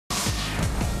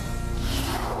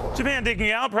Japan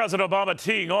digging out, President Obama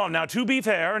teeing off. Now, to be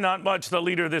fair, not much the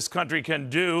leader of this country can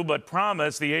do but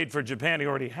promise the aid for Japan he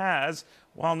already has.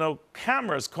 While no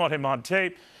cameras caught him on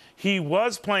tape, he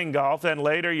was playing golf and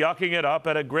later yucking it up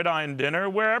at a gridiron dinner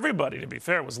where everybody, to be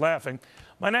fair, was laughing.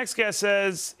 My next guest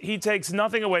says he takes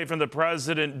nothing away from the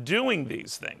president doing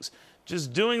these things,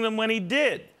 just doing them when he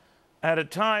did, at a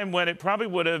time when it probably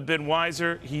would have been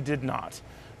wiser he did not.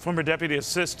 Former deputy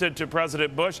assistant to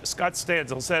President Bush, Scott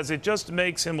Stanzel, says it just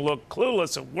makes him look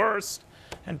clueless at worst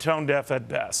and tone deaf at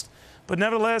best. But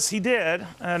nevertheless, he did,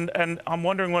 and I'm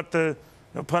wondering what the,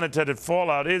 no pun intended,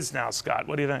 fallout is now, Scott.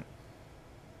 What do you think?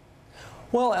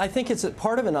 Well, I think it's a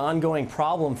part of an ongoing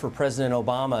problem for President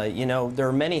Obama. You know, there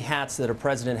are many hats that a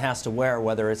president has to wear,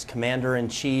 whether it's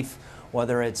commander-in-chief,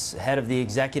 whether it's head of the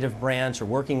executive branch or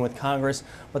working with Congress,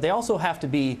 but they also have to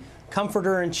be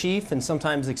comforter-in-chief and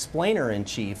sometimes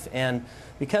explainer-in-chief. And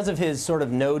because of his sort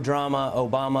of no-drama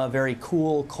Obama, very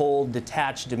cool, cold,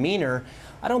 detached demeanor,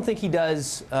 I don't think he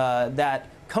does that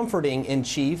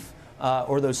comforting-in-chief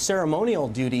or those ceremonial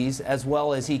duties as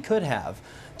well as he could have.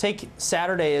 Take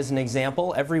Saturday as an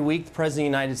example. Every week, the President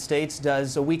of the United States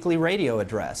does a weekly radio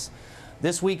address.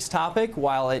 This week's topic,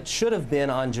 while it should have been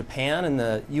on Japan and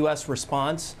the U.S.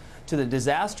 response to the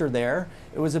disaster there,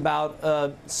 it was about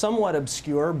a somewhat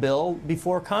obscure bill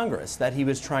before Congress that he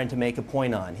was trying to make a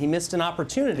point on. He missed an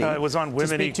opportunity it was on women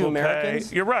to speak to equal Americans.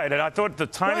 Pay. You're right, and I thought the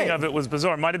timing of it was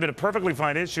bizarre. It might have been a perfectly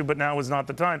fine issue, but now was not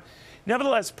the time.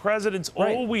 Nevertheless, presidents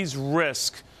always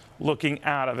risk looking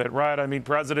out of it, right? I mean,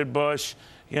 President Bush,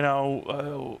 you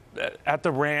know, at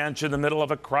the ranch in the middle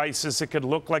of a crisis, it could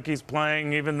look like he's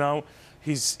playing, even though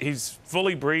he's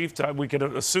fully briefed. We could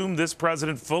assume this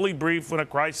president fully briefed when a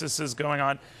crisis is going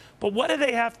on. But what do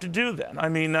they have to do then? I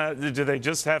mean, do they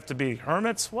just have to be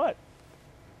hermits? What?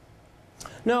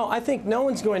 No, I think no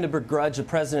one's going to begrudge the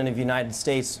President of the United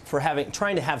States for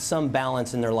trying to have some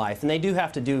balance in their life. And they do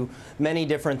have to do many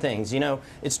different things. You know,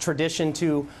 it's tradition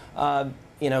to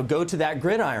you know, go to that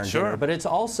gridiron dinner, but it's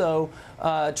also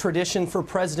tradition for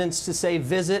presidents to say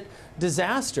visit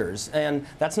disasters, and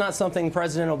that's not something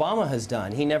President Obama has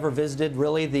done. He never visited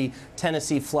really the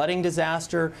Tennessee flooding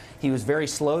disaster. He was very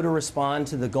slow to respond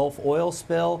to the Gulf oil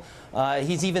spill.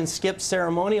 He's even skipped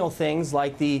ceremonial things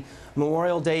like the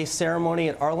Memorial Day ceremony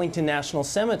at Arlington National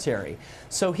Cemetery.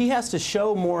 So he has to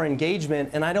show more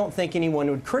engagement, and I don't think anyone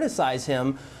would criticize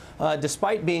him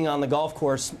despite being on the golf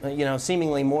course, you know,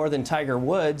 seemingly more than Tiger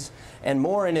Woods and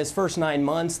more in his first 9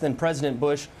 months than President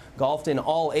Bush golfed in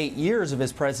all 8 years of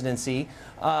his presidency.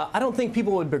 I don't think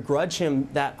people would begrudge him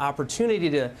that opportunity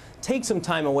to take some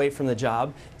time away from the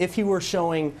job if he were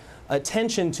showing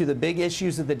attention to the big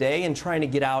issues of the day and trying to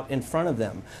get out in front of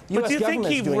them. The U.S.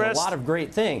 government is doing a lot of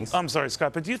great things. I'm sorry,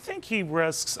 Scott, but do you think he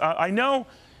risks? I know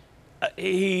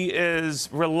he is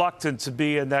reluctant to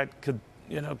be in that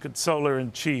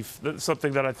consoler-in-chief,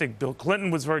 something that I think Bill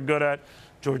Clinton was very good at,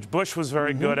 George Bush was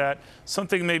very good at,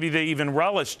 something maybe they even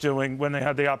relished doing when they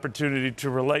had the opportunity to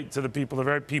relate to the people, the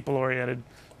very people-oriented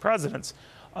presidents.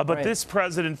 But this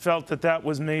president felt that that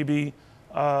was maybe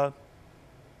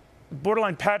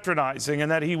borderline patronizing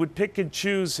and that he would pick and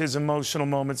choose his emotional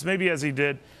moments, maybe as he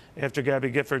did after Gabby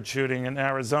Gifford shooting in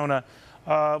Arizona,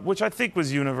 which I think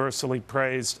was universally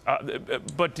praised.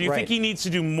 But do you think he needs to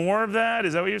do more of that?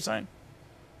 Is that what you're saying?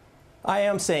 I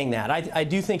am saying that. I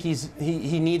do think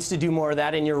he needs to do more of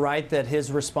that, and you're right that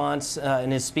his response in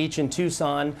his speech in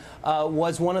Tucson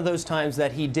was one of those times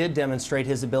that he did demonstrate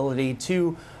his ability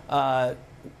to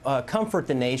comfort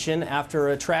the nation after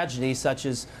a tragedy such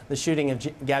as the shooting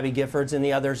of Gabby Giffords and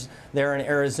the others there in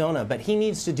Arizona. But he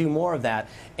needs to do more of that.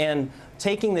 And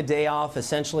taking the day off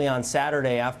essentially on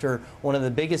Saturday after one of the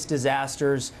biggest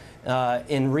disasters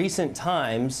in recent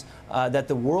times that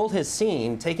the world has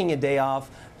seen, taking a day off,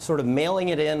 sort of mailing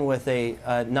it in with a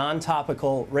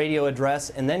non-topical radio address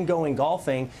and then going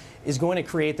golfing is going to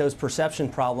create those perception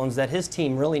problems that his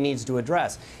team really needs to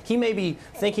address. He may be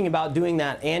thinking about doing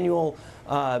that annual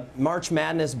March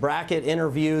Madness bracket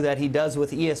interview that he does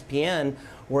with ESPN,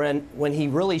 when he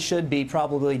really should be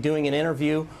probably doing an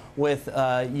interview with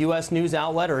a U.S. news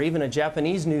outlet or even a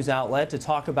Japanese news outlet to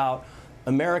talk about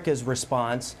America's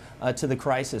response to the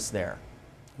crisis there.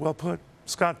 Well put.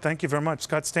 Scott, thank you very much.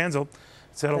 Scott Stanzel,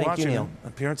 Seattle, Washington.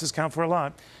 Appearances count for a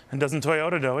lot. And doesn't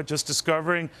Toyota know it? Just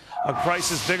discovering a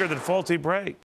crisis bigger than faulty brakes.